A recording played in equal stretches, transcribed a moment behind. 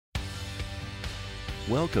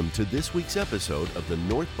Welcome to this week's episode of the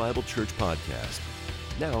North Bible Church Podcast.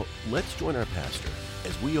 Now, let's join our pastor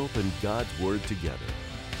as we open God's Word together.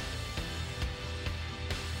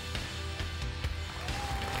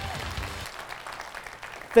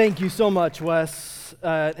 Thank you so much, Wes.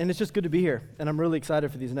 And it's just good to be here. And I'm really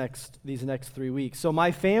excited for these next 3 weeks. So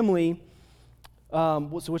my family, so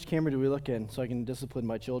which camera do we look in so I can discipline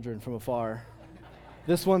my children from afar?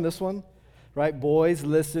 This one? Right? Boys,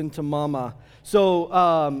 listen to mama. So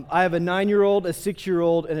I have a 9-year-old, a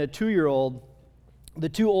 6-year-old, and a 2-year-old. The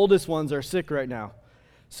 2 oldest ones are sick right now.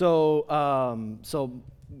 So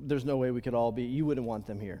there's no way we could all be, you wouldn't want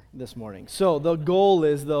them here this morning. So the goal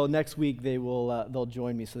is, though, next week they'll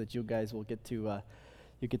join me so that you guys will get to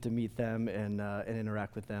meet them and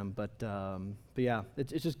interact with them. But yeah,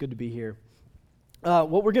 it's just good to be here.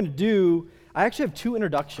 What we're going to do, I actually have 2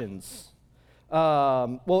 introductions.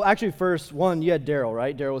 Well, actually, first one, you had Daryl,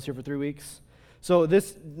 right? Daryl was here for 3 weeks. So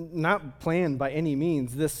this, not planned by any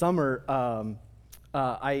means, this summer,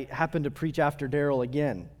 I happened to preach after Daryl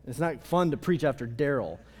again. It's not fun to preach after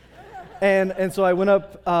Daryl. And so I went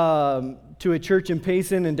up to a church in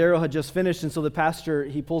Payson, and Daryl had just finished, and so the pastor,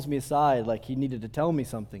 he pulls me aside like he needed to tell me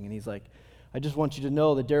something, and he's like, I just want you to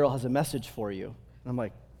know that Daryl has a message for you. And I'm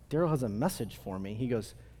like, Daryl has a message for me? He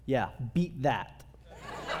goes, yeah, beat that.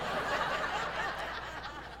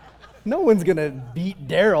 No one's going to beat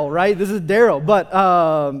Daryl, right? This is Daryl. But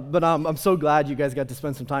I'm so glad you guys got to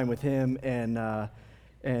spend some time with him, and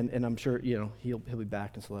I'm sure, he'll be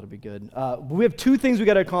back, and so that'll be good. We have 2 things we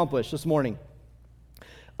got to accomplish this morning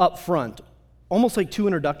up front, almost like 2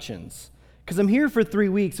 introductions, because I'm here for 3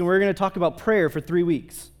 weeks, and we're going to talk about prayer for 3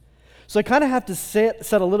 weeks. So I kind of have to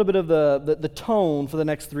set a little bit of the tone for the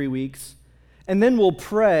next 3 weeks, and then we'll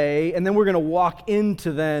pray, and then we're going to walk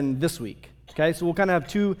into then this week. Okay, so we'll kind of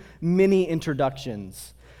have 2 mini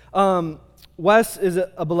introductions. Wes is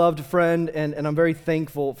a beloved friend, and I'm very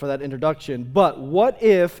thankful for that introduction. But what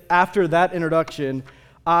if, after that introduction,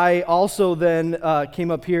 I also then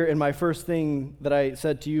came up here and my first thing that I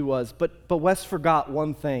said to you was, but Wes forgot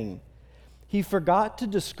one thing. He forgot to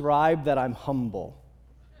describe that I'm humble.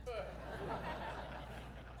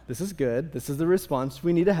 This is good. This is the response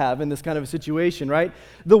we need to have in this kind of a situation, right?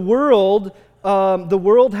 The world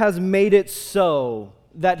has made it so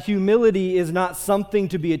that humility is not something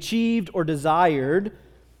to be achieved or desired,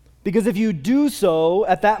 because if you do so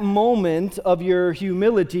at that moment of your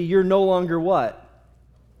humility, you're no longer what?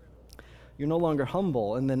 You're no longer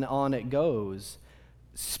humble, and then on it goes.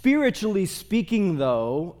 Spiritually speaking,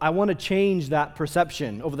 though, I want to change that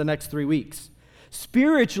perception over the next 3 weeks.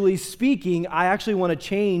 Spiritually speaking, I actually want to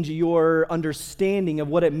change your understanding of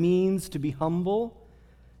what it means to be humble.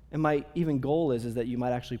 And my even goal is that you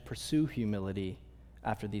might actually pursue humility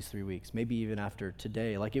after these 3 weeks, maybe even after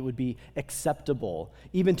today. Like it would be acceptable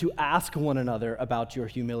even to ask one another about your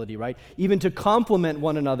humility, right? Even to compliment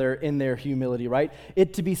one another in their humility, right?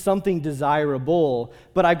 It to be something desirable,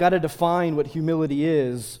 but I've got to define what humility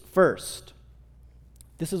is first.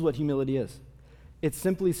 This is what humility is. It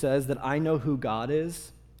simply says that I know who God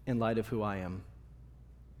is in light of who I am.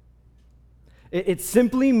 It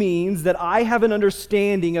simply means that I have an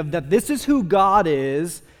understanding of that this is who God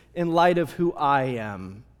is in light of who I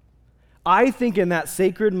am. I think in that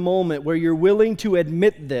sacred moment where you're willing to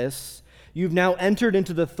admit this, you've now entered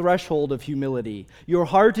into the threshold of humility. Your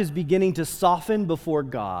heart is beginning to soften before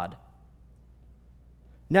God.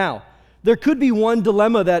 Now, there could be one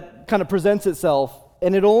dilemma that kind of presents itself,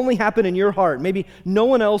 and it'll only happen in your heart. Maybe no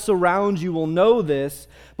one else around you will know this,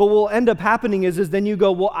 but what will end up happening is then you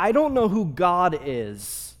go, well, I don't know who God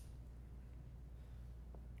is.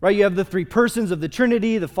 Right? You have the 3 persons of the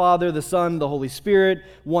Trinity, the Father, the Son, the Holy Spirit,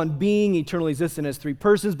 one being, eternally existent as 3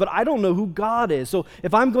 persons, but I don't know who God is. So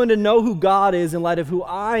if I'm going to know who God is in light of who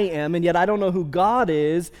I am, and yet I don't know who God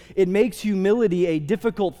is, it makes humility a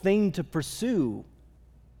difficult thing to pursue.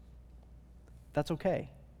 That's okay.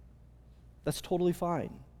 That's totally fine.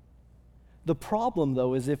 The problem,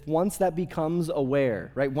 though, is if once that becomes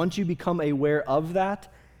aware, right? Once you become aware of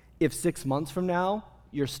that, if 6 months from now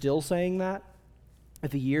you're still saying that,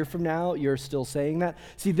 if a year from now you're still saying that,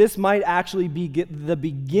 see, this might actually be the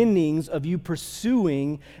beginnings of you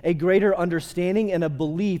pursuing a greater understanding and a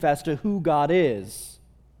belief as to who God is.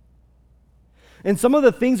 And some of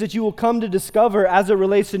the things that you will come to discover as it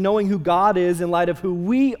relates to knowing who God is in light of who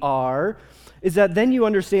we are is that then you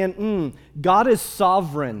understand, God is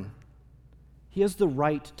sovereign. He has the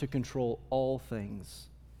right to control all things.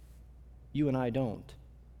 You and I don't.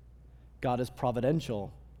 God is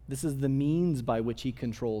providential. This is the means by which he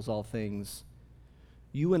controls all things.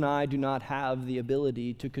 You and I do not have the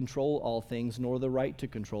ability to control all things, nor the right to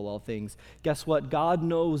control all things. Guess what? God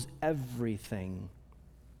knows everything.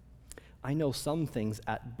 I know some things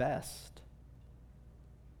at best.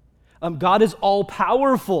 God is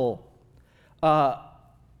all-powerful. I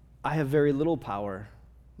have very little power.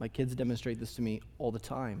 My kids demonstrate this to me all the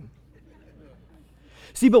time.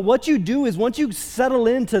 See, but what you do is once you settle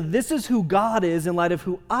into this is who God is in light of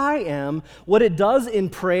who I am, what it does in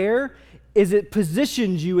prayer is it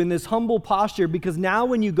positions you in this humble posture, because now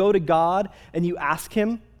when you go to God and you ask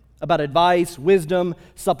Him about advice, wisdom,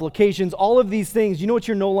 supplications, all of these things, you know what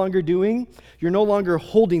you're no longer doing? You're no longer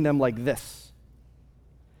holding them like this.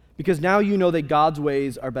 Because now you know that God's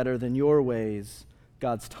ways are better than your ways.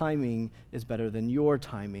 God's timing is better than your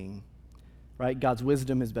timing, right? God's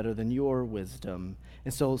wisdom is better than your wisdom.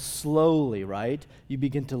 And so slowly, right, you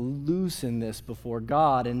begin to loosen this before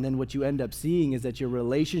God, and then what you end up seeing is that your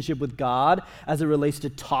relationship with God, as it relates to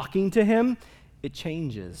talking to Him, it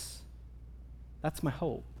changes. That's my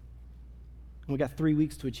hope. And we got 3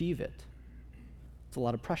 weeks to achieve it. It's a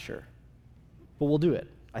lot of pressure, but we'll do it,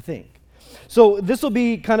 I think. So this will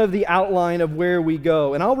be kind of the outline of where we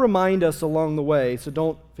go, and I'll remind us along the way, so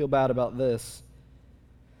don't feel bad about this.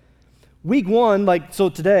 Week 1, so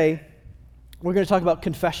today, we're going to talk about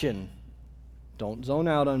confession. Don't zone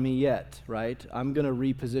out on me yet, right? I'm going to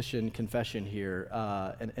reposition confession here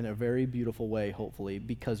in a very beautiful way, hopefully,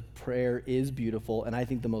 because prayer is beautiful, and I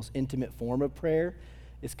think the most intimate form of prayer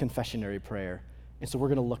is confessionary prayer. And so we're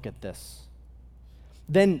going to look at this.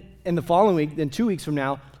 Then in the following week, then 2 weeks from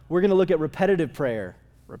now, we're going to look at repetitive prayer.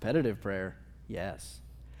 Repetitive prayer, yes.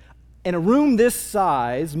 In a room this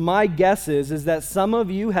size, my guess is that some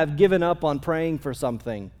of you have given up on praying for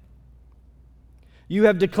something. You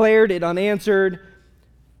have declared it unanswered.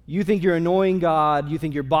 You think you're annoying God. You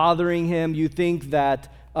think you're bothering Him. You think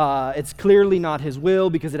that it's clearly not His will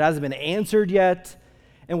because it hasn't been answered yet.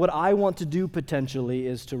 And what I want to do potentially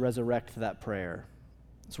is to resurrect that prayer.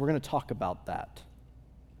 So we're going to talk about that.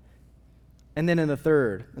 And then in the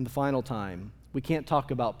third and the final time, we can't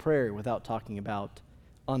talk about prayer without talking about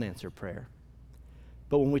unanswered prayer.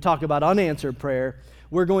 But when we talk about unanswered prayer,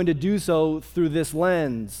 we're going to do so through this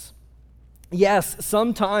lens. Yes,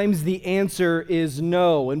 sometimes the answer is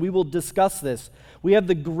no, and we will discuss this. We have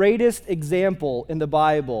the greatest example in the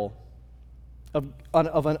Bible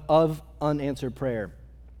of unanswered prayer.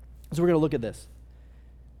 So we're going to look at this.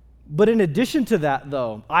 But in addition to that,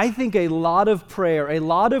 though, I think a lot of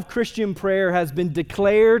Christian prayer has been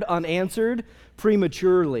declared unanswered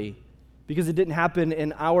prematurely because it didn't happen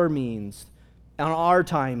in our means, on our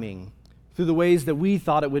timing, through the ways that we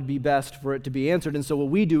thought it would be best for it to be answered. And so what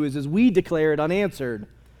we do is we declare it unanswered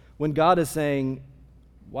when God is saying,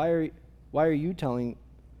 why are you telling,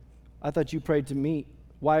 I thought you prayed to me,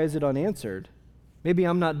 why is it unanswered? Maybe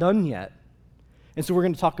I'm not done yet. And so we're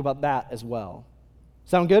going to talk about that as well.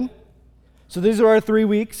 Sound good? So these are our 3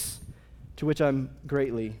 weeks, to which I'm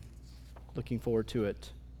greatly looking forward to it.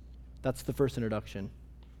 That's the first introduction.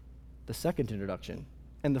 The second introduction,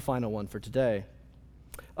 and the final one for today.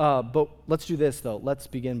 But let's do this, though. Let's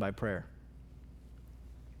begin by prayer.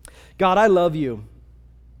 God, I love you.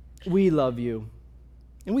 We love you.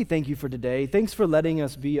 And we thank you for today. Thanks for letting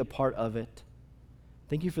us be a part of it.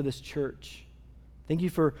 Thank you for this church. Thank you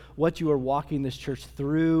for what you are walking this church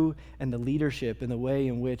through and the leadership and the way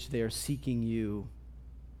in which they are seeking you.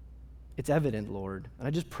 It's evident, Lord. And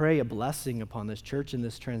I just pray a blessing upon this church in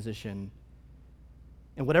this transition.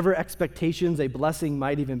 And whatever expectations a blessing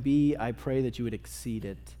might even be, I pray that you would exceed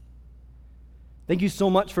it. Thank you so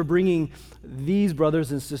much for bringing these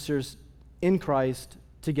brothers and sisters in Christ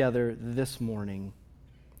together this morning.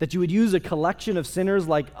 That you would use a collection of sinners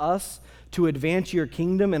like us to advance your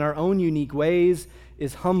kingdom in our own unique ways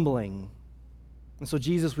is humbling. And so,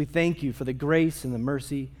 Jesus, we thank you for the grace and the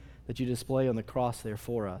mercy that you display on the cross there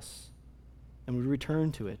for us. And we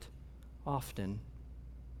return to it often.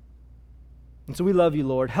 And so we love you,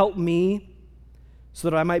 Lord. Help me so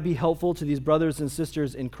that I might be helpful to these brothers and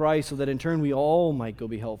sisters in Christ, so that in turn we all might go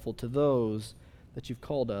be helpful to those that you've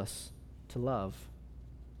called us to love.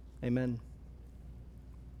 Amen.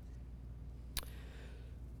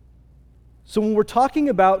 So when we're talking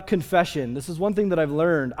about confession, this is one thing that I've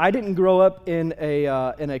learned. I didn't grow up in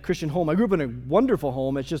a Christian home. I grew up in a wonderful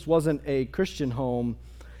home. It just wasn't a Christian home.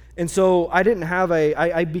 And so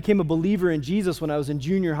I became a believer in Jesus when I was in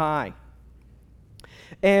junior high.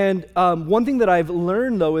 And one thing that I've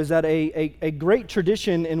learned, though, is that a great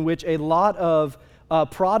tradition in which a lot of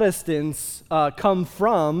Protestants come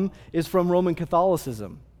from is from Roman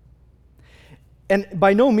Catholicism. And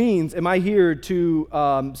by no means am I here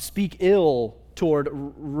to speak ill toward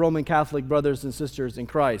Roman Catholic brothers and sisters in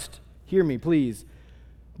Christ. Hear me, please.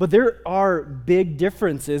 But there are big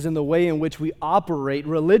differences in the way in which we operate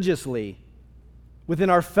religiously within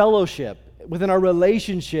our fellowship, within our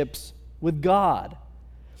relationships with God.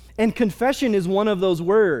 And confession is one of those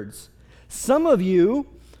words. Some of you,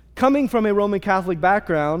 coming from a Roman Catholic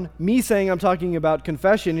background, me saying I'm talking about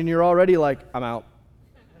confession, and you're already like, I'm out.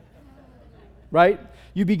 Right?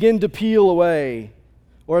 You begin to peel away.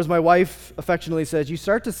 Or as my wife affectionately says, you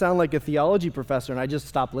start to sound like a theology professor, and I just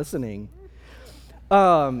stop listening.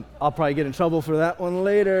 I'll probably get in trouble for that one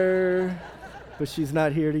later, but she's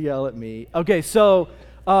not here to yell at me. Okay, so,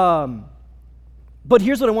 but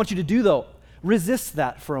here's what I want you to do, though. Resist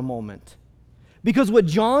that for a moment. Because what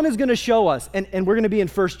John is going to show us, and we're going to be in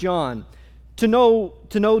 1 John, to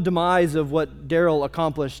no demise of what Daryl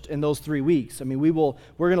accomplished in those 3 weeks. I mean, we're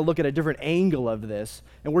going to look at a different angle of this,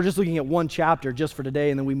 and we're just looking at one chapter just for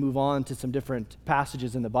today, and then we move on to some different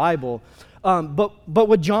passages in the Bible. But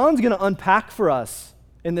what John's going to unpack for us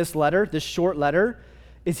in this letter, this short letter,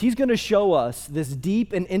 is he's going to show us this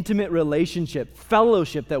deep and intimate relationship,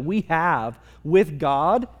 fellowship that we have with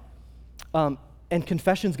God, and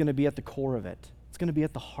confession's going to be at the core of it. It's going to be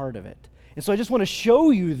at the heart of it. And so I just want to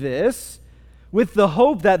show you this with the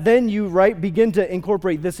hope that then you begin to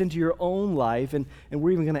incorporate this into your own life, and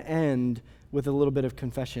we're even going to end with a little bit of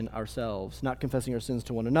confession ourselves. Not confessing our sins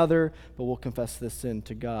to one another, but we'll confess this sin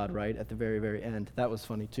to God, right, at the very, very end. That was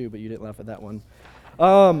funny too, but you didn't laugh at that one.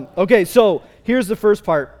 Okay, so here's the first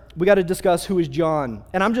part. We got to discuss who is John.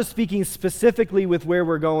 And I'm just speaking specifically with where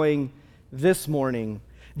we're going this morning.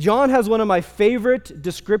 John has one of my favorite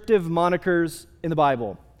descriptive monikers in the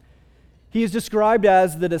Bible. He is described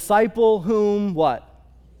as the disciple whom, what?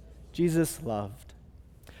 Jesus loved.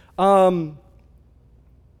 I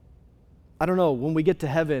don't know, when we get to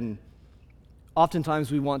heaven,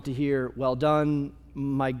 oftentimes we want to hear, well done,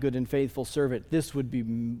 my good and faithful servant. This would be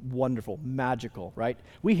wonderful, magical, right?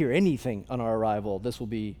 We hear anything on our arrival, this will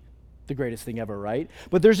be the greatest thing ever, right?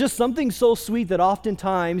 But there's just something so sweet that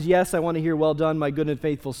oftentimes, yes, I want to hear, well done, my good and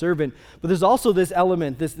faithful servant, but there's also this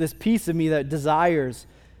element, this piece of me that desires,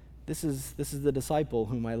 this is the disciple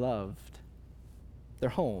whom I loved. They're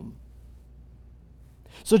home.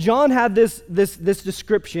 So John had this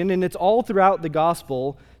description, and it's all throughout the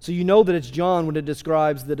gospel, so you know that it's John when it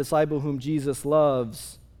describes the disciple whom Jesus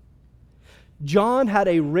loves. John had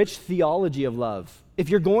a rich theology of love. If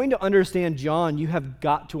you're going to understand John, you have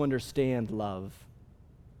got to understand love.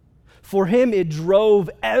 For him, it drove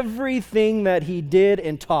everything that he did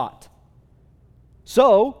and taught.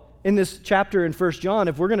 So, in this chapter in 1 John,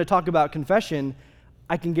 if we're going to talk about confession,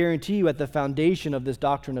 I can guarantee you at the foundation of this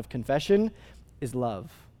doctrine of confession is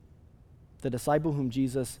love. The disciple whom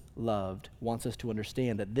Jesus loved wants us to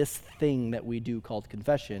understand that this thing that we do called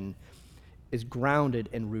confession is grounded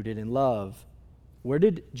and rooted in love. Where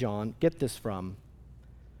did John get this from?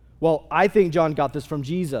 Well, I think John got this from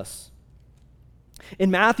Jesus.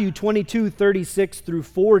 In Matthew 22:36 through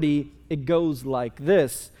 40, it goes like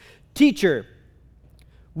this. Teacher,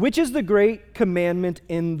 which is the great commandment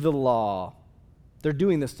in the law? They're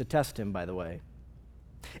doing this to test him, by the way.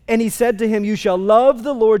 And he said to him, you shall love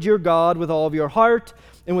the Lord your God with all of your heart,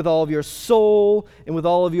 and with all of your soul, and with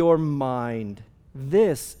all of your mind.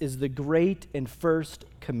 This is the great and first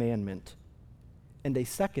commandment. And a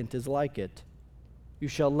second is like it. You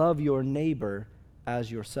shall love your neighbor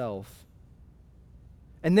as yourself.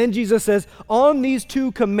 And then Jesus says, on these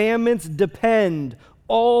two commandments depend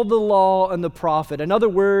all the law and the prophet. Another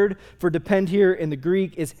word for depend here in the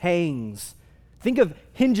Greek is hangs. Think of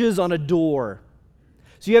hinges on a door.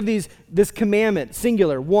 So you have this commandment,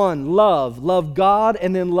 singular, one, love God,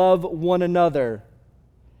 and then love one another.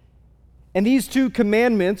 And these two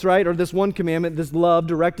commandments, right, or this one commandment, this love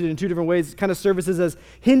directed in two different ways, kind of services as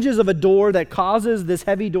hinges of a door that causes this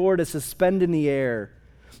heavy door to suspend in the air.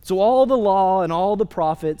 So all the law and all the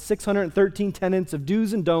prophets, 613 tenets of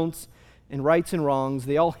do's and don'ts and rights and wrongs,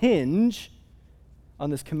 they all hinge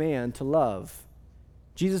on this command to love.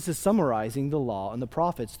 Jesus is summarizing the law and the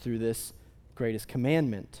prophets through this greatest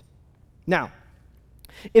commandment. Now,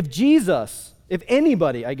 if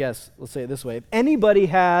anybody, I guess, let's say it this way, if anybody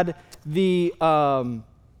had the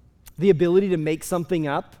ability to make something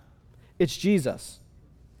up, it's Jesus.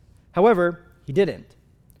 However, he didn't.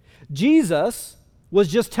 Jesus was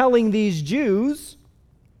just telling these Jews,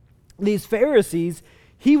 these Pharisees,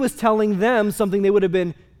 he was telling them something they would have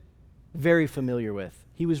been very familiar with.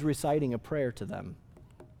 He was reciting a prayer to them.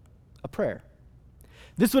 A prayer.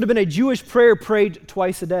 This would have been a Jewish prayer prayed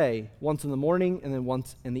twice a day, once in the morning and then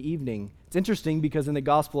once in the evening. It's interesting because in the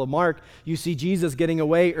Gospel of Mark, you see Jesus getting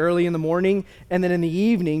away early in the morning and then in the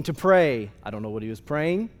evening to pray. I don't know what he was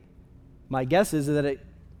praying. My guess is that it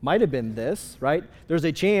might have been this, right? There's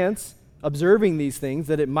a chance, observing these things,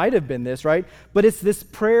 that it might have been this, right? But it's this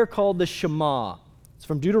prayer called the Shema. It's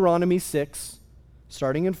from Deuteronomy 6,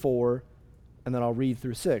 starting in 4, and then I'll read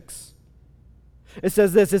through 6. It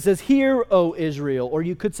says this, it says, "Hear, O Israel," or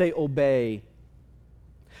you could say obey.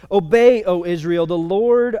 "Obey, O Israel, the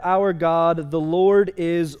Lord our God, the Lord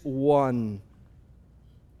is one.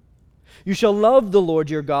 You shall love the Lord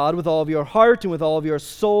your God with all of your heart and with all of your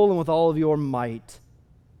soul and with all of your might.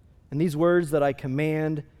 And these words that I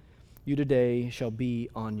command you today shall be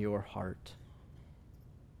on your heart."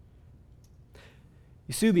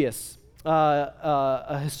 Eusebius,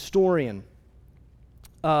 a historian,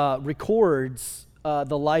 records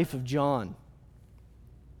the life of John.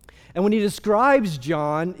 And when he describes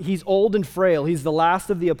John, he's old and frail. He's the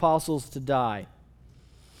last of the apostles to die.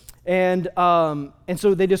 And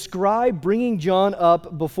so they describe bringing John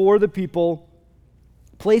up before the people,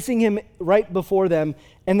 placing him right before them,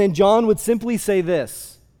 and then John would simply say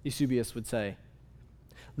this, Eusebius would say,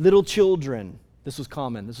 "Little children," this was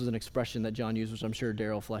common, this was an expression that John used, which I'm sure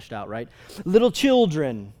Daryl fleshed out, right? "Little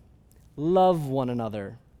children, love one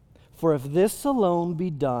another, for if this alone be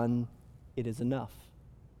done, it is enough."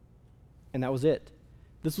 And that was it.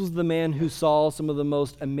 This was the man who saw some of the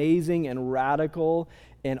most amazing and radical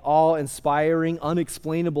and awe-inspiring,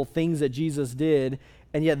 unexplainable things that Jesus did,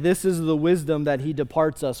 and yet this is the wisdom that he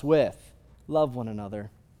departs us with. Love one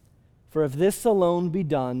another. For if this alone be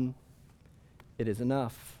done, it is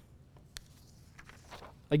enough.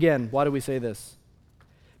 Again, why do we say this?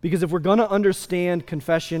 Because if we're going to understand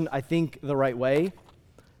confession, I think, the right way,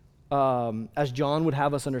 as John would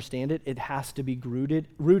have us understand it, it has to be rooted.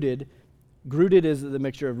 Rooted is the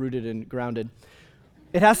mixture of rooted and grounded.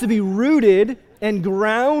 It has to be rooted and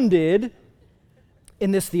grounded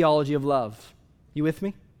in this theology of love. You with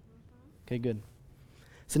me? Okay, good.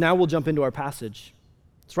 So now we'll jump into our passage.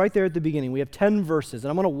 It's right there at the beginning. We have 10 verses, and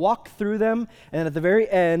I'm going to walk through them, and then at the very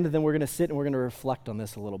end, then we're going to sit and we're going to reflect on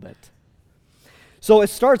this a little bit. So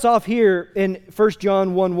it starts off here in 1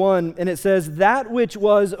 John 1:1, and it says, "That which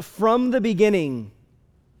was from the beginning,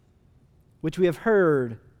 which we have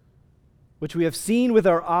heard, which we have seen with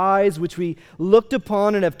our eyes, which we looked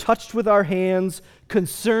upon and have touched with our hands,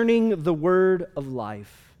 concerning the word of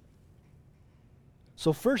life."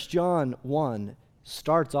 So 1 John 1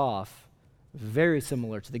 starts off very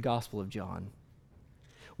similar to the Gospel of John.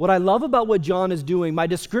 What I love about what John is doing, my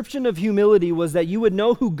description of humility was that you would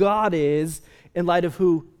know who God is in light of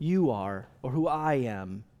who you are or who I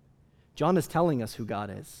am. John is telling us who God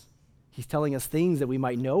is. He's telling us things that we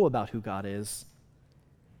might know about who God is.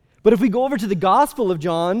 But if we go over to the Gospel of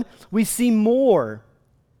John, we see more.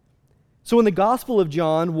 So in the Gospel of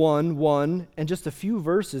John 1:1, and just a few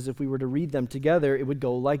verses, if we were to read them together, it would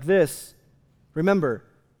go like this. Remember,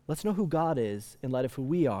 let's know who God is in light of who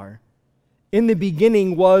we are. "In the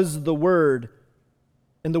beginning was the Word,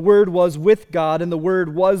 and the Word was with God, and the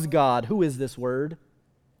Word was God." Who is this Word?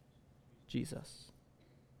 Jesus.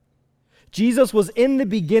 Jesus was in the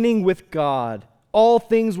beginning with God. All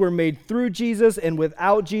things were made through Jesus, and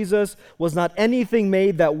without Jesus was not anything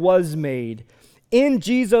made that was made. In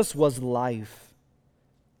Jesus was life,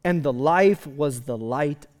 and the life was the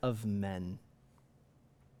light of men.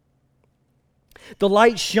 The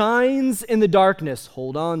light shines in the darkness.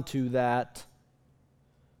 Hold on to that.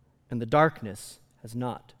 And the darkness has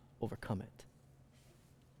not overcome it.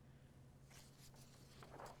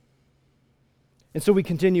 And so we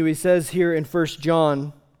continue. He says here in 1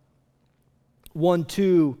 John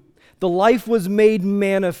 1:2, "The life was made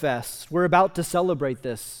manifest." We're about to celebrate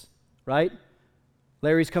this, right?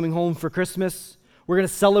 Larry's coming home for Christmas. We're going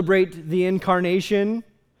to celebrate the incarnation.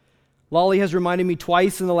 Lolly has reminded me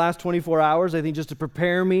twice in the last 24 hours, I think just to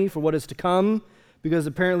prepare me for what is to come, because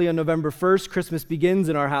apparently on November 1st, Christmas begins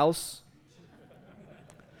in our house.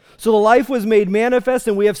 So the life was made manifest,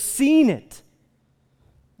 and we have seen it,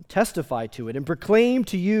 testify to it, and proclaim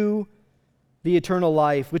to you the eternal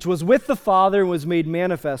life, which was with the Father and was made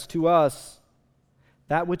manifest to us.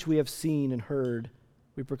 That which we have seen and heard,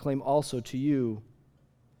 we proclaim also to you,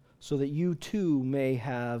 so that you too may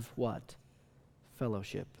have what?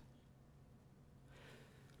 Fellowship.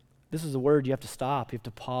 This is a word you have to stop, you have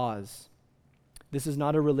to pause. This is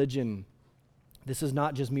not a religion. This is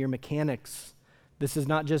not just mere mechanics. This is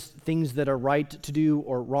not just things that are right to do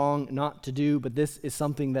or wrong not to do, but this is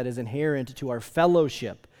something that is inherent to our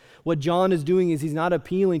fellowship. What John is doing is he's not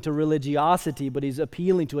appealing to religiosity, but he's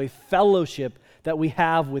appealing to a fellowship that we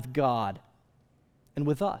have with God and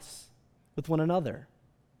with us, with one another.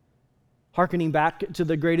 Hearkening back to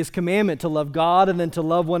the greatest commandment, to love God and then to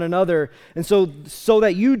love one another. And so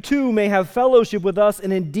that you too may have fellowship with us,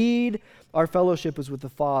 and indeed our fellowship is with the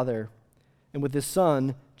Father and with His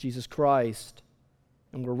Son, Jesus Christ.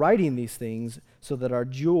 And we're writing these things so that our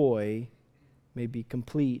joy may be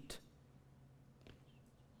complete.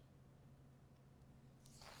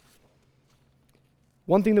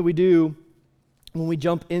 One thing that we do when we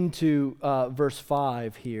jump into verse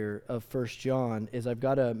 5 here of 1 John is I've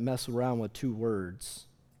got to mess around with two words.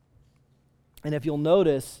 And if you'll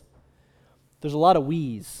notice, there's a lot of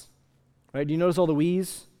we's, right? Do you notice all the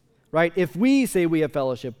we's? Right? If we say we have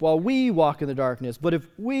fellowship while we walk in the darkness, but if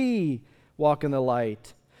we walk in the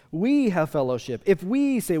light, we have fellowship. If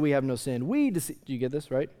we say we have no sin, do you get this,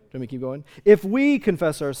 right? Let me keep going. If we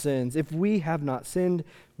confess our sins, if we have not sinned,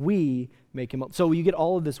 we make him up. So you get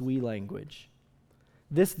all of this we language.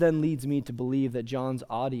 This then leads me to believe that John's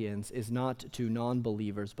audience is not to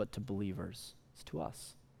non-believers, but to believers. It's to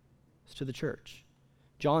us. It's to the church.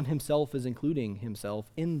 John himself is including himself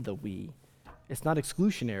in the we. It's not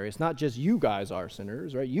exclusionary. It's not just you guys are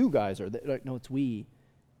sinners, right? You guys are, no, it's we,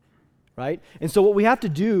 right? And so what we have to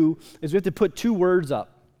do is we have to put two words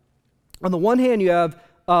up. On the one hand, you have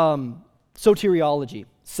soteriology,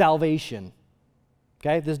 salvation.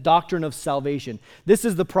 Okay, this doctrine of salvation. This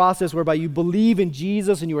is the process whereby you believe in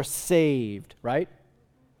Jesus and you are saved, right?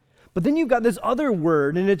 But then you've got this other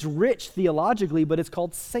word, and it's rich theologically, but it's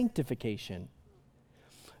called sanctification.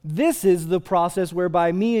 This is the process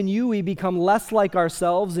whereby me and you, we become less like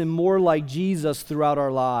ourselves and more like Jesus throughout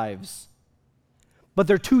our lives. But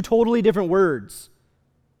they're two totally different words.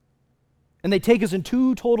 And they take us in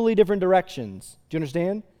two totally different directions. Do you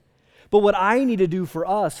understand? But what I need to do for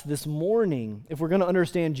us this morning, if we're going to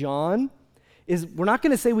understand John, is we're not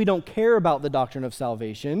going to say we don't care about the doctrine of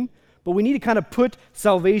salvation, but we need to kind of put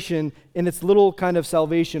salvation in its little kind of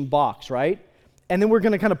salvation box, right? And then we're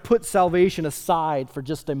going to kind of put salvation aside for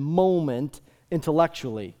just a moment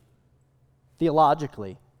intellectually,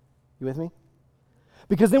 theologically. You with me?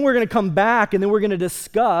 Because then we're going to come back and then we're going to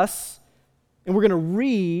discuss and we're going to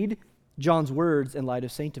read John's words in light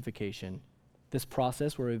of sanctification. This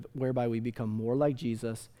process whereby we become more like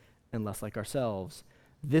Jesus and less like ourselves.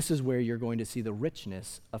 This is where you're going to see the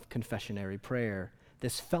richness of confessionary prayer,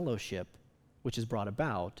 this fellowship which is brought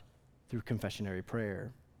about through confessionary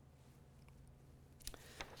prayer.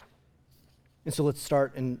 And so let's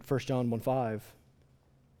start in 1 John 1:5.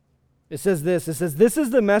 It says, this is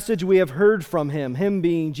the message we have heard from him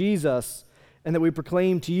being Jesus, and that we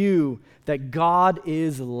proclaim to you that God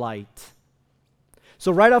is light.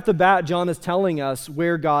 So right off the bat, John is telling us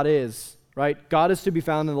where God is, right? God is to be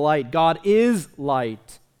found in the light. God is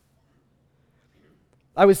light.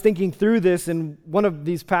 I was thinking through this, and one of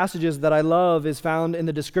these passages that I love is found in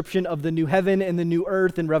the description of the new heaven and the new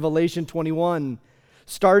earth in Revelation 21,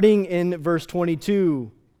 starting in verse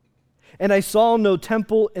 22. And I saw no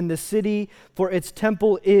temple in the city, for its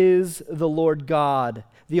temple is the Lord God,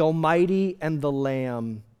 the Almighty and the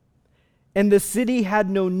Lamb. And the city had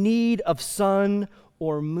no need of sun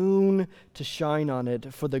or moon to shine on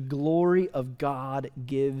it, for the glory of God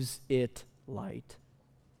gives it light.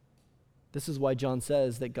 This is why John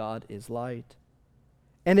says that God is light.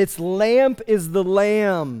 And its lamp is the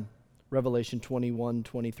Lamb, Revelation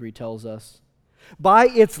 21:23 tells us. By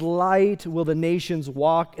its light will the nations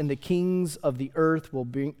walk, and the kings of the earth will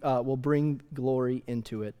bring glory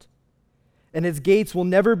into it. And its gates will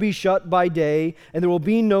never be shut by day, and there will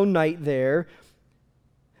be no night there.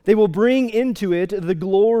 They will bring into it the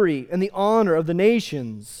glory and the honor of the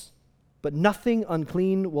nations, but nothing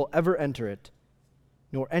unclean will ever enter it,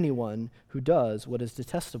 nor anyone who does what is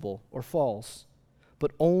detestable or false,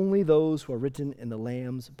 but only those who are written in the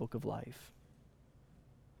Lamb's book of life.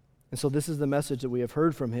 And so this is the message that we have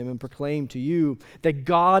heard from him and proclaim to you, that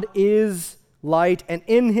God is light, and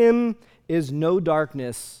in him is no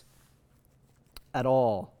darkness at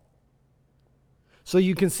all. So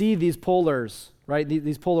you can see these polars, right?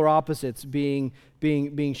 These polar opposites being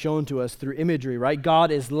shown to us through imagery, right? God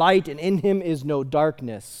is light, and in him is no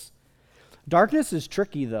darkness. Darkness is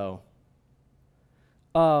tricky, though.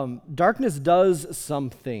 Darkness does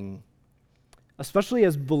something, especially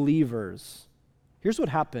as believers. Here's what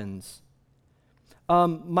happens.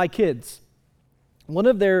 My kids, one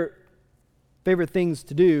of their favorite things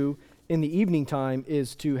to do in the evening time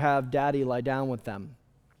is to have daddy lie down with them.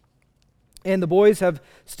 And the boys have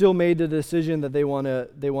still made the decision that they want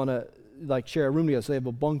to like share a room together, so they have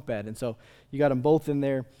a bunk bed. And so you got them both in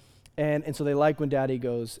there. And so they like when daddy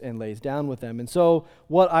goes and lays down with them. And so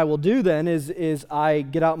what I will do then is I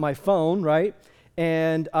get out my phone, right?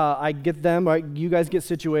 And I get them, right? You guys get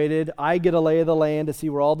situated. I get a lay of the land to see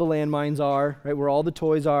where all the landmines are, right? Where all the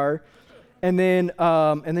toys are. And then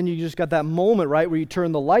you just got that moment, right? Where you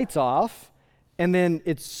turn the lights off, and then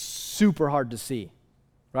it's super hard to see,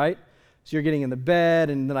 right? So you're getting in the bed,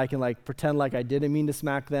 and then I can like pretend like I didn't mean to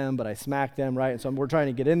smack them, but I smacked them, right? And so we're trying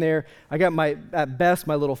to get in there. I got at best,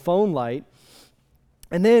 my little phone light.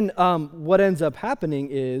 And then what ends up happening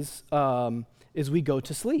is we go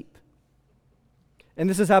to sleep. And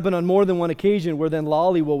this has happened on more than one occasion where then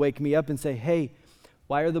Lolly will wake me up and say, hey,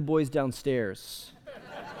 why are the boys downstairs?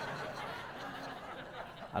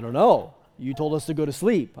 I don't know. You told us to go to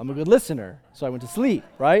sleep. I'm a good listener, so I went to sleep,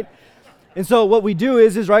 right? And so what we do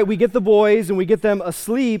is right, we get the boys and we get them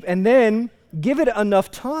asleep, and then give it enough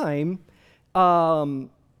time, I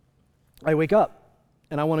wake up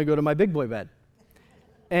and I want to go to my big boy bed.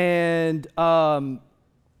 And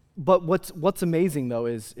but what's amazing though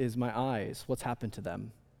is my eyes. What's happened to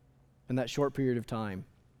them in that short period of time?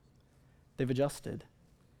 They've adjusted.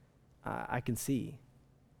 I can see.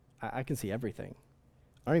 I can see everything.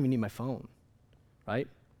 I don't even need my phone, right?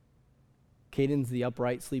 Caden's the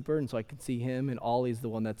upright sleeper, and so I can see him, and Ollie's the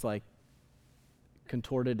one that's like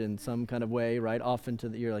contorted in some kind of way, right? Off into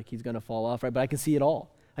the ear, like he's going to fall off, right? But I can see it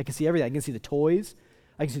all. I can see everything. I can see the toys.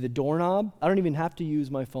 I can see the doorknob. I don't even have to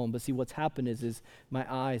use my phone, but see what's happened is my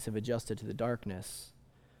eyes have adjusted to the darkness.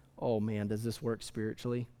 Oh man, does this work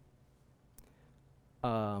spiritually?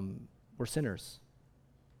 We're sinners.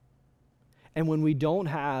 And when we don't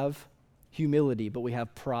have humility, but we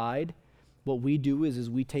have pride, what we do is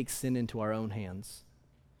we take sin into our own hands.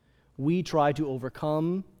 We try to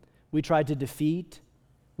overcome, we try to defeat,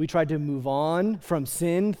 we try to move on from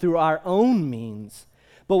sin through our own means.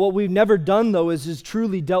 But what we've never done, though, is just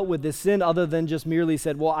truly dealt with this sin other than just merely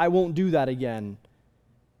said, well, I won't do that again.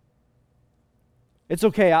 It's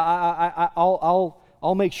okay, I'll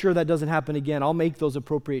make sure that doesn't happen again. I'll make those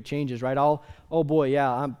appropriate changes, right?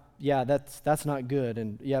 That's not good,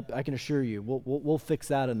 and yep, I can assure you, we'll fix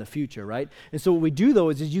that in the future, right? And so what we do, though,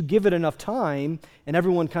 is you give it enough time, and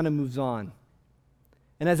everyone kind of moves on.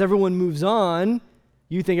 And as everyone moves on,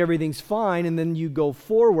 you think everything's fine, and then you go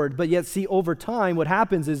forward. But yet, see, over time, what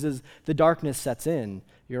happens is the darkness sets in.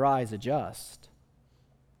 Your eyes adjust.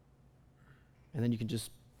 And then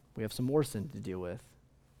we have some more sin to deal with.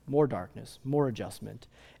 More darkness, more adjustment.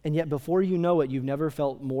 And yet, before you know it, you've never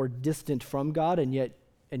felt more distant from God, and yet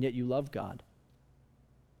you love God.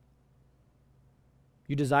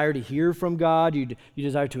 You desire to hear from God, you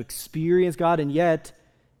desire to experience God, and yet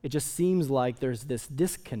it just seems like there's this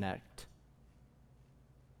disconnect.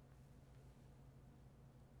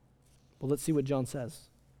 Well, let's see what John says.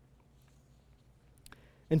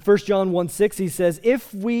 In 1 John 1:6, he says,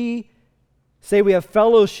 if we say we have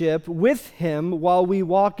fellowship with him while we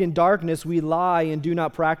walk in darkness, we lie and do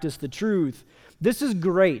not practice the truth. This is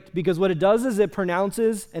great because what it does is it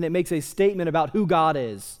pronounces and it makes a statement about who God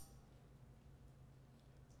is.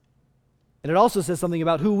 And it also says something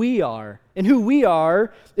about who we are. And who we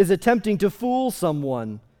are is attempting to fool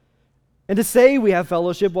someone. And to say we have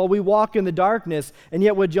fellowship while we walk in the darkness, and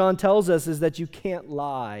yet what John tells us is that you can't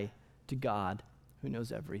lie to God who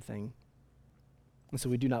knows everything. And so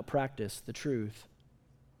we do not practice the truth.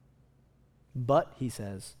 But, he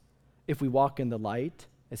says, if we walk in the light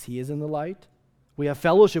as he is in the light, we have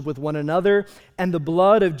fellowship with one another, and the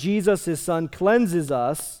blood of Jesus, his son, cleanses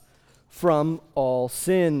us from all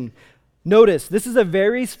sin. Notice, this is a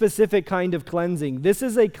very specific kind of cleansing. This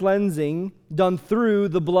is a cleansing done through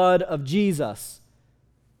the blood of Jesus.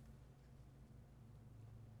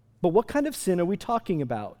 But what kind of sin are we talking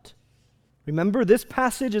about? Remember, this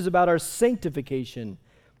passage is about our sanctification,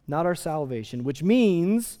 not our salvation, which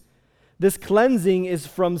means this cleansing is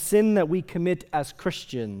from sin that we commit as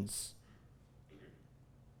Christians.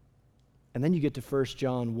 And then you get to 1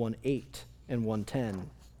 John 1:8 and 1:10.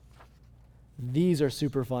 These are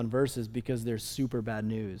super fun verses because they're super bad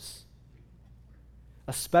news,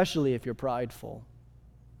 especially if you're prideful.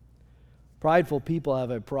 Prideful people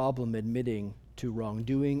have a problem admitting to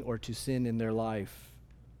wrongdoing or to sin in their life.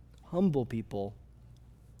 Humble people,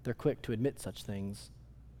 they're quick to admit such things.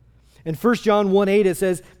 In 1 John 1:8 it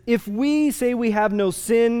says, if we say we have no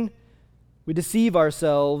sin, we deceive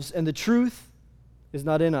ourselves and the truth is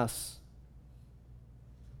not in us.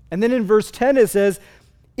 And then in verse 10 it says,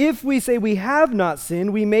 if we say we have not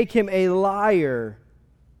sinned, we make him a liar,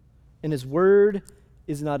 and his word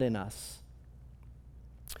is not in us.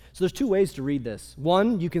 So there's two ways to read this.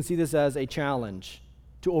 One, you can see this as a challenge.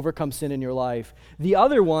 to overcome sin in your life. The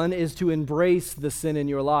other one is to embrace the sin in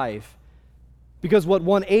your life. Because what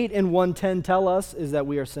 1:8 and 1:10 tell us is that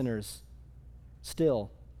we are sinners.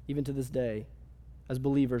 Still, even to this day, as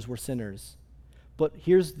believers, we're sinners. But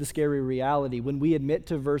here's the scary reality. When we admit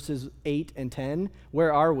to verses 8 and 10,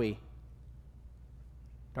 where are we?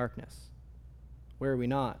 Darkness. Where are we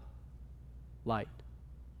not? Light.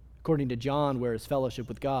 According to John, where is fellowship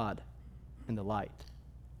with God? In the light.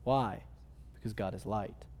 Why? Because God is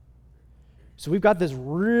light. So we've got this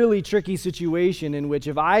really tricky situation in which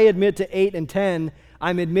if I admit to 8 and 10,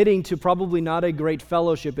 I'm admitting to probably not a great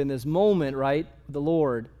fellowship in this moment, right? With the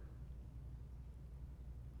Lord.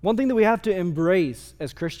 One thing that we have to embrace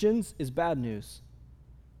as Christians is bad news.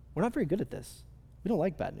 We're not very good at this. We don't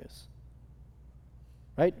like bad news.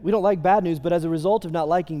 Right? We don't like bad news, but as a result of not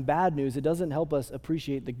liking bad news, it doesn't help us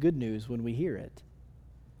appreciate the good news when we hear it.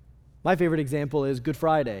 My favorite example is Good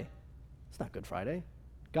Friday. It's not Good Friday.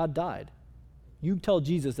 God died. You tell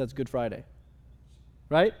Jesus that's Good Friday.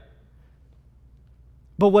 Right?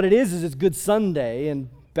 But what it is it's Good Sunday and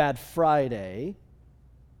Bad Friday.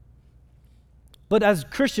 But as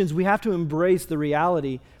Christians, we have to embrace the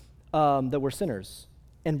reality that we're sinners.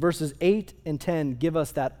 And verses 8 and 10 give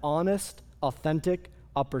us that honest, authentic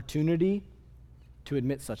opportunity to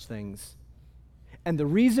admit such things. And the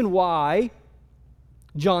reason why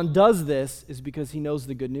John does this is because he knows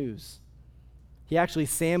the good news. He actually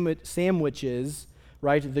sandwiches,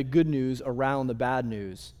 right, the good news around the bad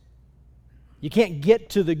news. You can't get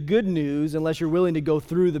to the good news unless you're willing to go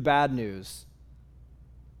through the bad news.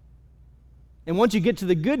 And once you get to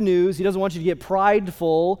the good news, he doesn't want you to get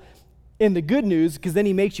prideful in the good news because then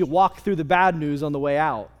he makes you walk through the bad news on the way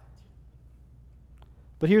out.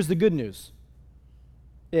 But here's the good news.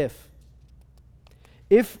 If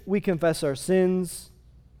we confess our sins,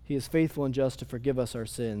 he is faithful and just to forgive us our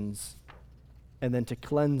sins and then to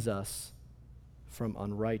cleanse us from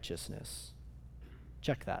unrighteousness.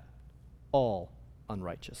 Check that. All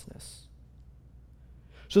unrighteousness.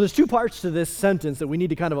 So there's two parts to this sentence that we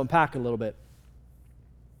need to kind of unpack a little bit.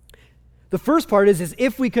 The first part is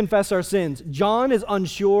if we confess our sins. John is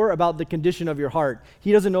unsure about the condition of your heart.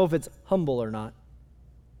 He doesn't know if it's humble or not.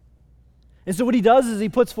 And so what he does is he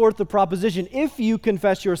puts forth the proposition, if you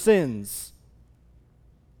confess your sins.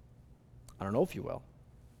 I don't know if you will.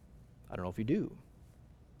 I don't know if you do.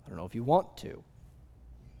 I don't know if you want to.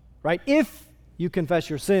 Right? If you confess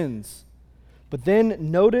your sins. But then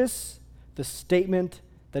notice the statement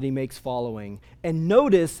that he makes following. And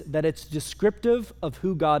notice that it's descriptive of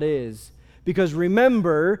who God is. Because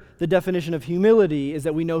remember, the definition of humility is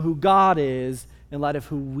that we know who God is in light of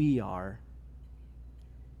who we are.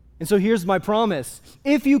 And so here's my promise.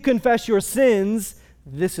 If you confess your sins,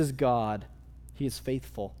 this is God. He is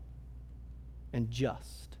faithful and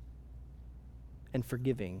just and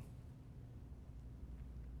forgiving.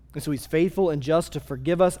 And so he's faithful and just to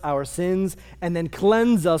forgive us our sins and then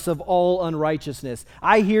cleanse us of all unrighteousness.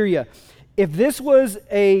 I hear you. If this was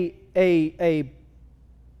a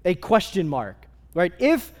question mark, right?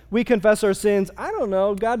 If we confess our sins, I don't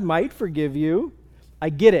know, God might forgive you. I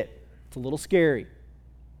get it. It's a little scary.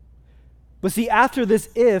 But see, after this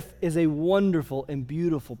if is a wonderful and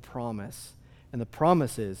beautiful promise. And the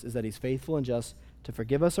promise is that he's faithful and just to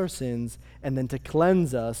forgive us our sins and then to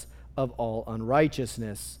cleanse us of all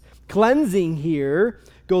unrighteousness. Cleansing here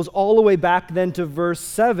goes all the way back then to verse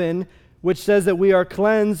 7, which says that we are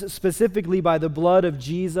cleansed specifically by the blood of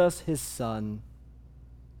Jesus, his Son.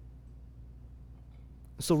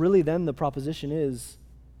 So really then the proposition is,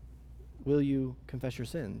 will you confess your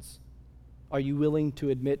sins? Are you willing to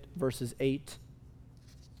admit verses 8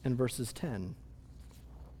 and verses 10?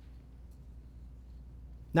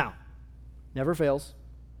 Now, never fails.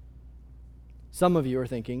 Some of you are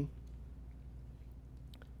thinking,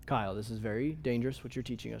 Kyle, this is very dangerous what you're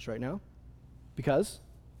teaching us right now. Because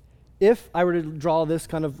if I were to draw this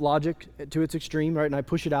kind of logic to its extreme, right, and I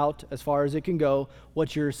push it out as far as it can go,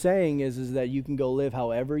 what you're saying is that you can go live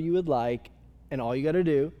however you would like, and all you got to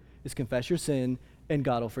do is confess your sin, and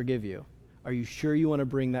God will forgive you. Are you sure you want to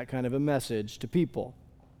bring that kind of a message to people?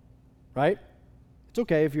 Right? It's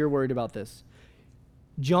okay if you're worried about this.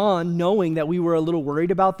 John, knowing that we were a little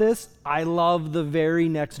worried about this, I love the very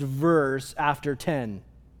next verse after 10.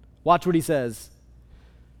 Watch what he says.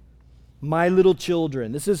 My little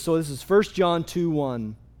children. This is 1 John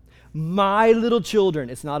 2:1. My little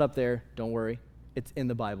children. It's not up there. Don't worry. It's in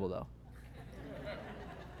the Bible, though.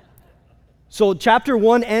 So chapter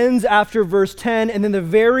 1 ends after verse 10, and then the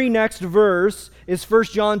very next verse is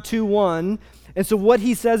 1 John 2:1. And so what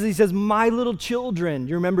he says, my little children. Do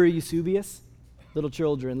you remember Eusebius? Little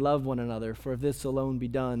children, love one another, for if this alone be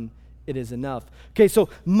done, it is enough. Okay, so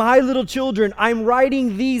my little children, I'm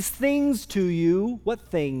writing these things to you. What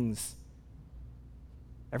things?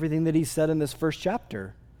 Everything that he said in this first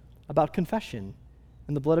chapter about confession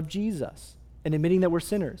and the blood of Jesus and admitting that we're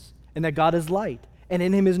sinners and that God is light and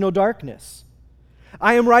in him is no darkness.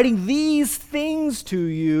 I am writing these things to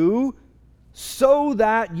you so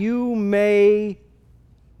that you may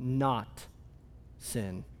not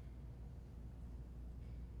sin.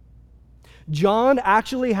 John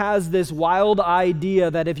actually has this wild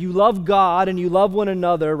idea that if you love God and you love one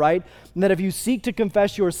another, right, and that if you seek to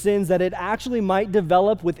confess your sins, that it actually might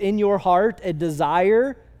develop within your heart a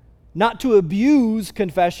desire not to abuse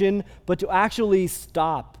confession, but to actually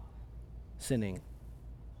stop sinning.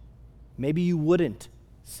 Maybe you wouldn't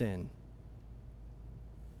sin.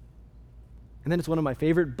 And then it's one of my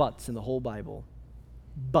favorite buts in the whole Bible.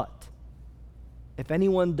 But if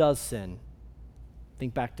anyone does sin,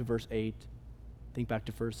 think back to verse 8, think back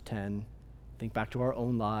to verse 10, think back to our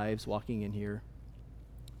own lives walking in here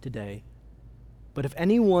today. But if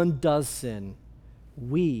anyone does sin,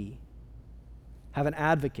 we have an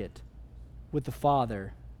advocate with the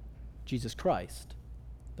Father, Jesus Christ,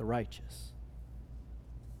 the righteous.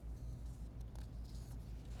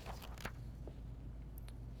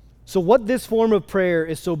 So what this form of prayer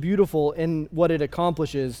is so beautiful in what it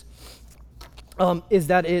accomplishes is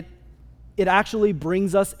that it actually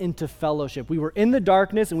brings us into fellowship. We were in the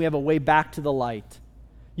darkness and we have a way back to the light.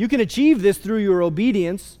 You can achieve this through your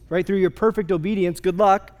obedience, right? Through your perfect obedience. Good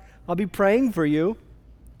luck. I'll be praying for you.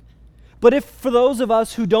 But if for those of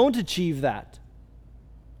us who don't achieve that,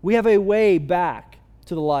 we have a way back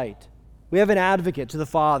to the light. We have an advocate to the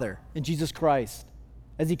Father in Jesus Christ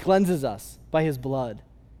as he cleanses us by his blood,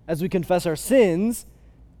 as we confess our sins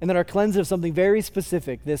and then are cleansed of something very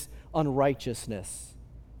specific, this unrighteousness.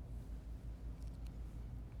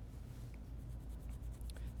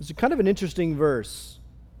 There's kind of an interesting verse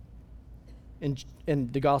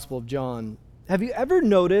in the Gospel of John. Have you ever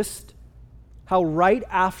noticed how right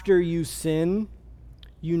after you sin,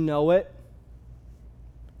 you know it?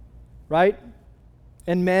 Right?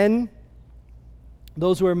 And men,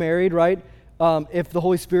 those who are married, right? If the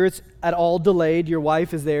Holy Spirit's at all delayed, your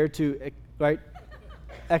wife is there to, right,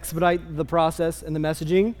 expedite the process and the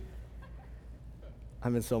messaging.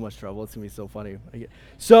 I'm in so much trouble. It's going to be so funny.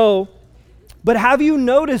 But have you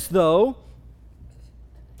noticed, though,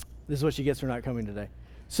 this is what she gets for not coming today.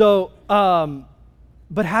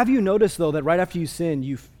 But have you noticed, though, that right after you sin,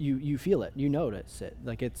 you feel it, you notice it,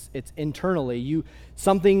 like it's internally,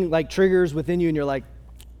 something like triggers within you, and you're like,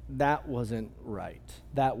 that wasn't right,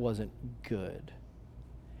 that wasn't good.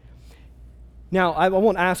 Now, I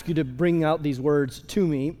won't ask you to bring out these words to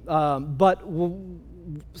me, but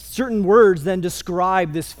certain words then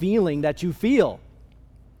describe this feeling that you feel.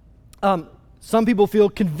 Some people feel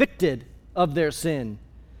convicted of their sin.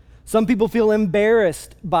 Some people feel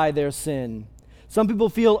embarrassed by their sin. Some people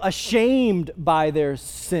feel ashamed by their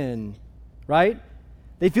sin, right?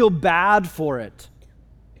 They feel bad for it.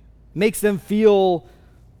 Makes them feel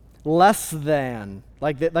less than,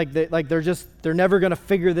 like they're never going to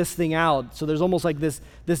figure this thing out. So there's almost like this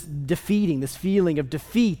feeling of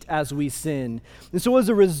defeat as we sin. And so as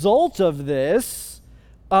a result of this,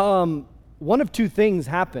 one of two things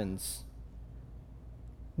happens.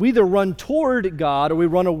 We either run toward God or we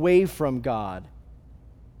run away from God.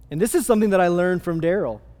 And this is something that I learned from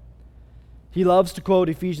Daryl. He loves to quote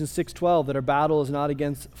Ephesians 6:12, that our battle is not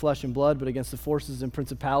against flesh and blood, but against the forces and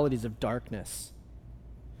principalities of darkness.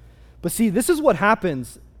 But see, this is what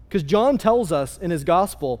happens, because John tells us in his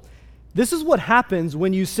gospel, this is what happens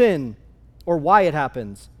when you sin, or why it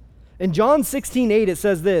happens. In John 16:8, it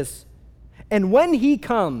says this, and when he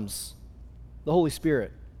comes, the Holy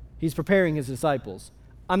Spirit, he's preparing his disciples.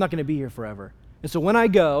 I'm not going to be here forever. And so when I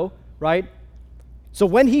go, right? So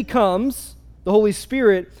when he comes, the Holy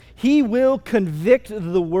Spirit, he will convict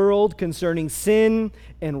the world concerning sin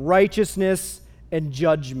and righteousness and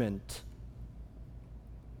judgment.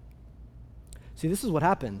 See, this is what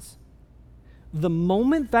happens. The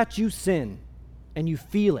moment that you sin and you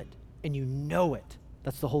feel it and you know it,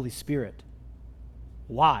 that's the Holy Spirit.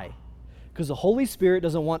 Why? Because the Holy Spirit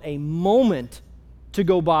doesn't want a moment to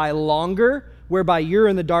go by longer whereby you're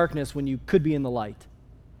in the darkness when you could be in the light.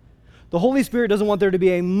 The Holy Spirit doesn't want there to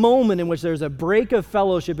be a moment in which there's a break of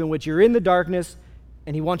fellowship in which you're in the darkness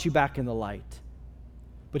and he wants you back in the light.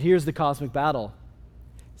 But here's the cosmic battle.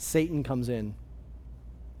 Satan comes in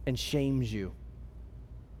and shames you.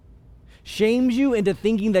 Shames you into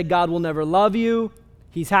thinking that God will never love you.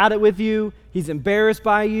 He's had it with you. He's embarrassed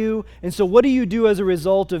by you. And so what do you do as a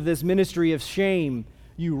result of this ministry of shame?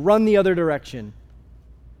 You run the other direction.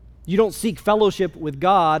 You don't seek fellowship with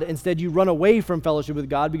God. Instead, you run away from fellowship with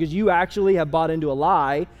God because you actually have bought into a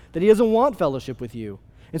lie that he doesn't want fellowship with you.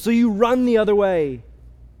 And so you run the other way.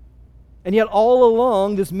 And yet all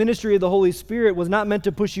along, this ministry of the Holy Spirit was not meant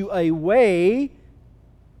to push you away,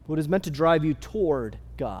 but is meant to drive you toward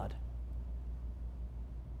God.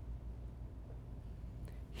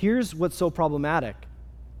 Here's what's so problematic.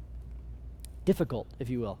 Difficult, if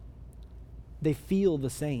you will. They feel the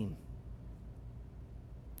same.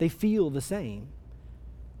 They feel the same.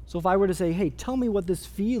 So if I were to say, hey, tell me what this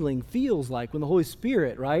feeling feels like when the Holy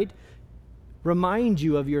Spirit, right, remind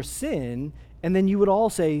you of your sin, and then you would all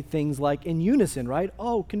say things like in unison, right?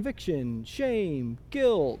 Oh, conviction, shame,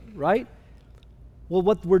 guilt, right? Well,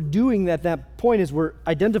 what we're doing at that point is we're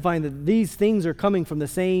identifying that these things are coming from the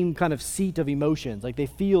same kind of seat of emotions. Like they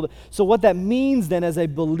feel. So what that means then as a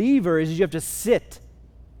believer is you have to sit.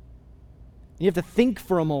 You have to think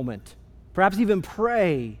for a moment. Perhaps even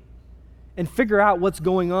pray and figure out what's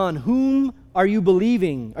going on. Whom are you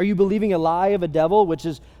believing? Are you believing a lie of a devil, which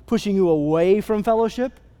is pushing you away from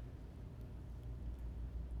fellowship?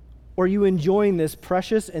 Or are you enjoying this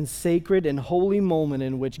precious and sacred and holy moment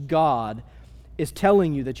in which God is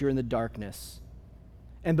telling you that you're in the darkness?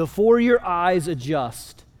 And before your eyes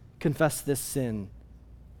adjust, confess this sin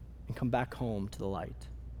and come back home to the light.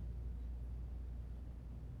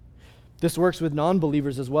 This works with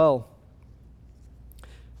non-believers as well.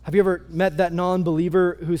 Have you ever met that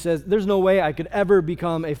non-believer who says, there's no way I could ever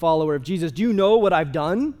become a follower of Jesus? Do you know what I've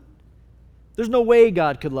done? There's no way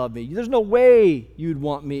God could love me. There's no way you'd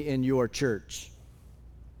want me in your church.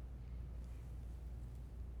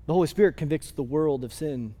 The Holy Spirit convicts the world of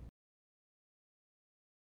sin.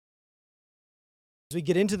 As we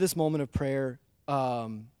get into this moment of prayer,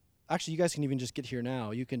 actually, you guys can even just get here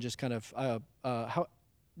now. You can just kind of,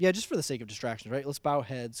 just for the sake of distraction, right? Let's bow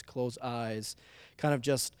heads, close eyes, kind of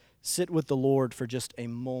just sit with the Lord for just a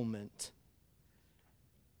moment.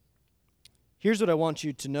 Here's what I want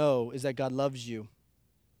you to know is that God loves you.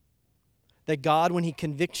 That God, when he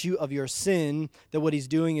convicts you of your sin, that what he's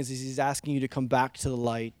doing is he's asking you to come back to the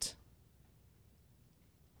light.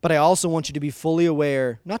 But I also want you to be fully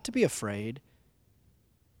aware, not to be afraid,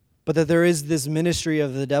 but that there is this ministry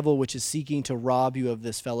of the devil which is seeking to rob you of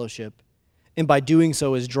this fellowship. And by doing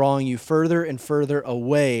so is drawing you further and further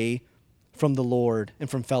away from the Lord and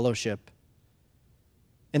from fellowship.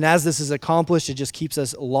 And as this is accomplished, it just keeps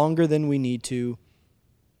us longer than we need to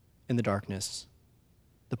in the darkness.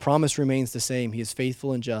 The promise remains the same. He is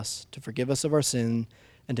faithful and just to forgive us of our sin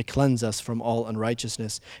and to cleanse us from all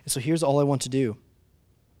unrighteousness. And so here's all I want to do.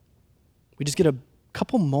 We just get a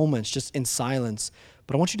couple moments just in silence,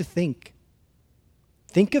 but I want you to think.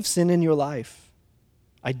 Think of sin in your life.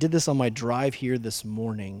 I did this on my drive here this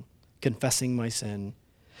morning, confessing my sin.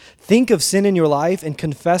 Think of sin in your life and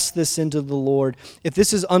confess this sin to the Lord. If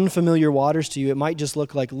this is unfamiliar waters to you, it might just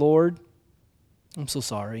look like, Lord, I'm so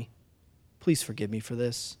sorry. Please forgive me for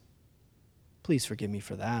this. Please forgive me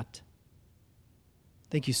for that.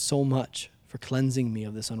 Thank you so much for cleansing me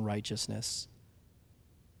of this unrighteousness.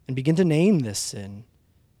 And begin to name this sin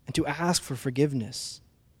and to ask for forgiveness.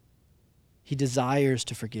 He desires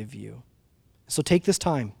to forgive you. So take this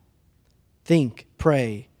time. Think,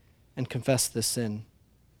 pray, and confess this sin.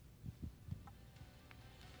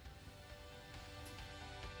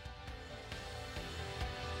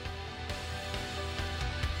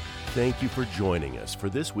 Thank you for joining us for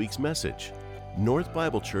this week's message. North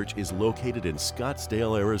Bible Church is located in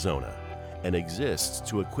Scottsdale, Arizona, and exists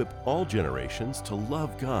to equip all generations to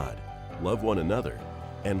love God, love one another,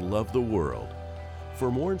 and love the world. For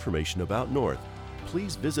more information about North,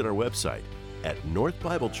 please visit our website at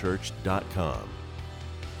northbiblechurch.com.